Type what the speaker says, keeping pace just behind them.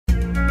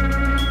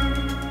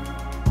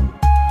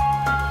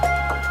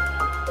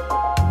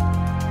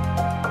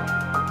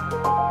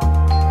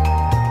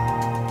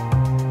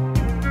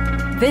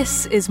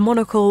This is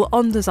Monocle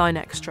on Design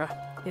Extra.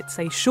 It's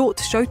a short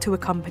show to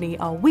accompany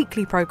our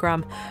weekly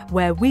programme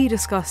where we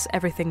discuss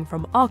everything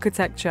from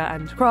architecture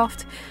and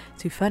craft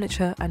to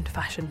furniture and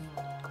fashion.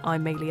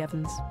 I'm Maylie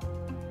Evans.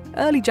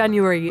 Early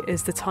January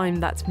is the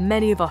time that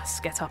many of us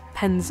get our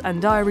pens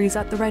and diaries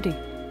at the ready,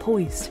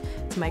 poised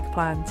to make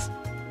plans.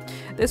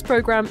 This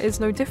programme is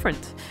no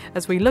different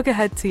as we look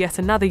ahead to yet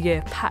another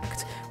year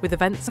packed with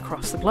events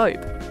across the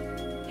globe.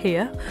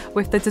 Here,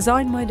 with the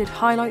design-minded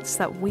highlights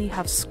that we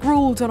have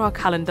scrawled on our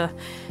calendar,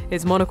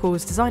 is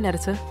Monocle's design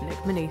editor, Nick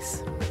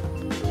Monisse.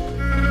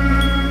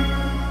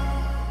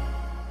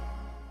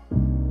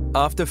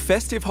 After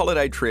festive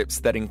holiday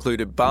trips that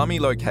included balmy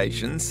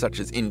locations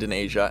such as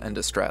Indonesia and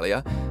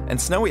Australia,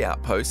 and snowy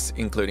outposts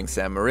including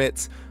St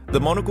Moritz, the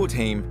Monocle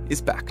team is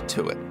back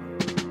to it.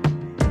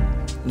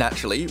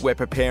 Naturally, we're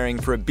preparing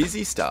for a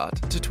busy start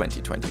to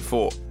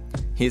 2024.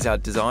 Here's our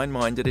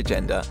design-minded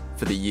agenda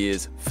for the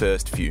year's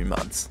first few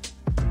months.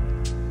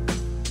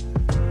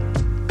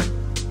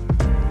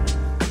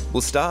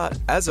 We'll start,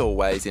 as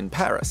always, in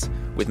Paris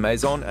with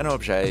Maison &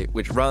 Objet,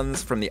 which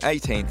runs from the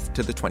 18th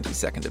to the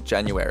 22nd of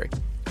January.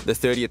 The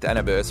 30th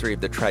anniversary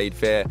of the trade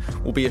fair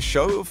will be a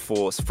show of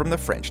force from the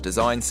French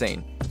design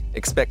scene.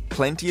 Expect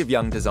plenty of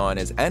young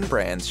designers and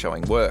brands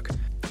showing work.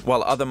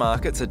 While other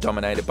markets are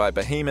dominated by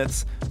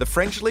behemoths, the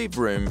French leave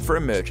room for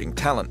emerging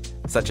talent,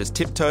 such as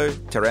Tiptoe,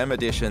 Terem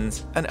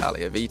Editions and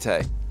Alia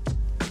Vitae.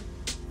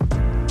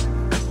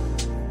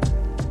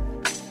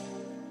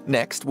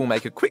 Next, we'll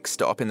make a quick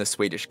stop in the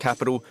Swedish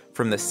capital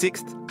from the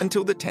 6th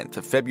until the 10th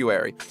of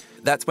February.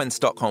 That's when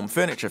Stockholm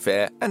Furniture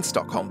Fair and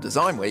Stockholm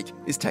Design Week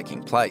is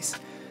taking place.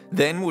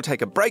 Then we'll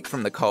take a break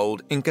from the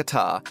cold in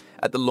Qatar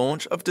at the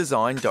launch of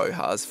Design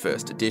Doha's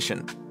first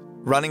edition.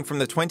 Running from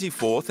the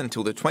 24th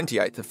until the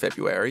 28th of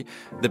February,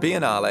 the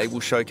Biennale will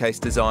showcase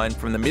design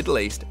from the Middle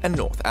East and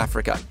North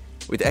Africa,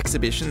 with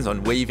exhibitions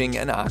on weaving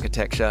and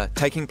architecture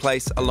taking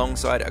place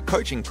alongside a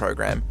coaching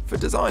program for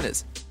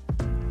designers.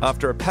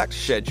 After a packed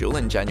schedule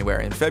in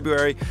January and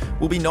February,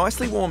 we'll be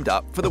nicely warmed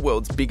up for the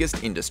world's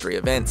biggest industry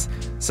events,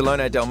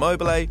 Salone del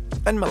Mobile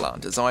and Milan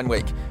Design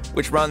Week,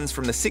 which runs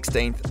from the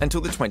 16th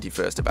until the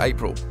 21st of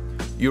April.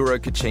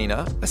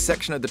 Eurocucina, a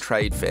section of the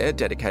trade fair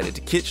dedicated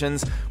to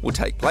kitchens, will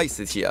take place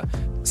this year,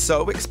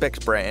 so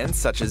expect brands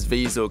such as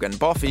Wiesug and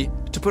Boffy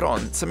to put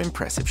on some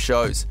impressive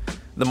shows.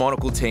 The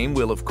Monocle team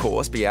will of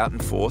course be out in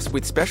force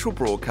with special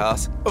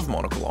broadcasts of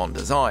Monocle on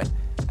Design,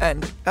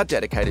 and our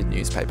dedicated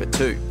newspaper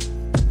too.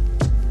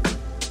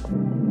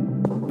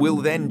 We'll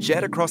then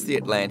jet across the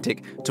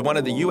Atlantic to one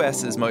of the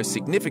US's most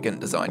significant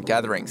design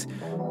gatherings,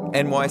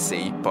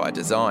 NYC by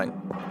Design.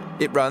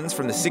 It runs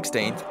from the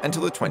 16th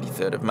until the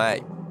 23rd of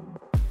May.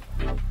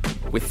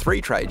 With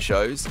 3 trade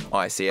shows,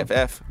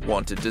 ICFF,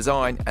 Wanted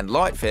Design and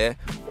Light Fair,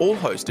 all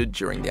hosted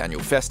during the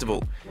annual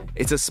festival.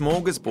 It's a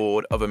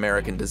smorgasbord of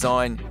American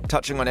design,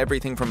 touching on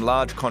everything from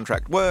large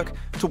contract work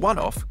to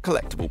one-off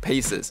collectible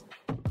pieces.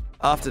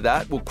 After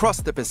that, we'll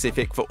cross the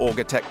Pacific for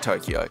Orgatech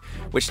Tokyo,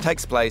 which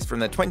takes place from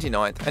the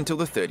 29th until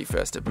the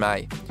 31st of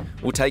May.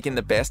 We'll take in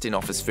the best in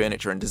office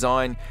furniture and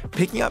design,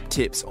 picking up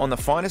tips on the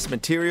finest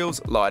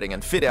materials, lighting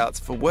and fit-outs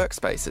for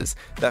workspaces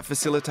that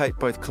facilitate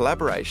both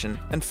collaboration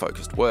and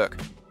focused work.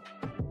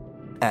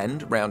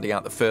 And rounding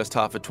out the first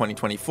half of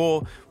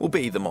 2024 will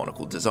be the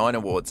Monocle Design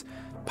Awards.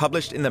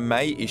 Published in the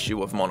May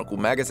issue of Monocle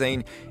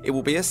magazine, it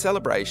will be a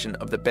celebration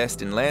of the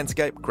best in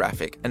landscape,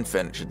 graphic and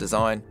furniture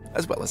design,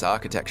 as well as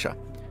architecture.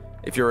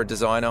 If you're a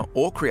designer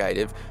or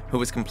creative who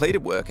has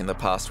completed work in the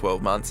past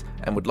 12 months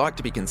and would like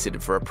to be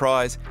considered for a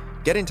prize,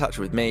 get in touch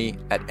with me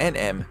at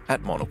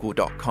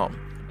nm@monocle.com.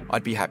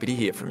 I'd be happy to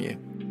hear from you.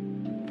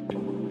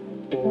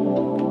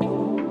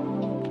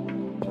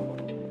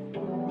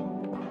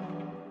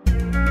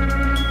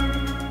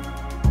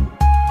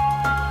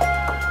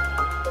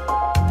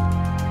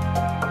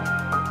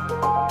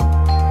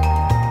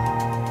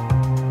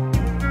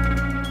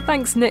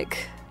 Thanks,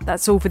 Nick.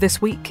 That's all for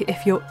this week.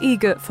 If you're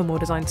eager for more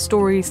design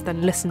stories,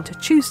 then listen to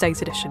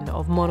Tuesday's edition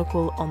of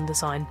Monocle on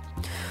Design.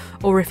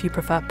 Or if you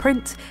prefer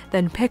print,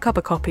 then pick up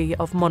a copy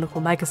of Monocle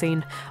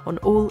magazine on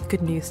all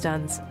good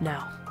newsstands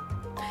now.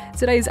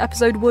 Today's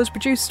episode was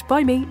produced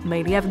by me,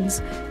 Maylie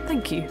Evans.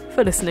 Thank you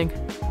for listening.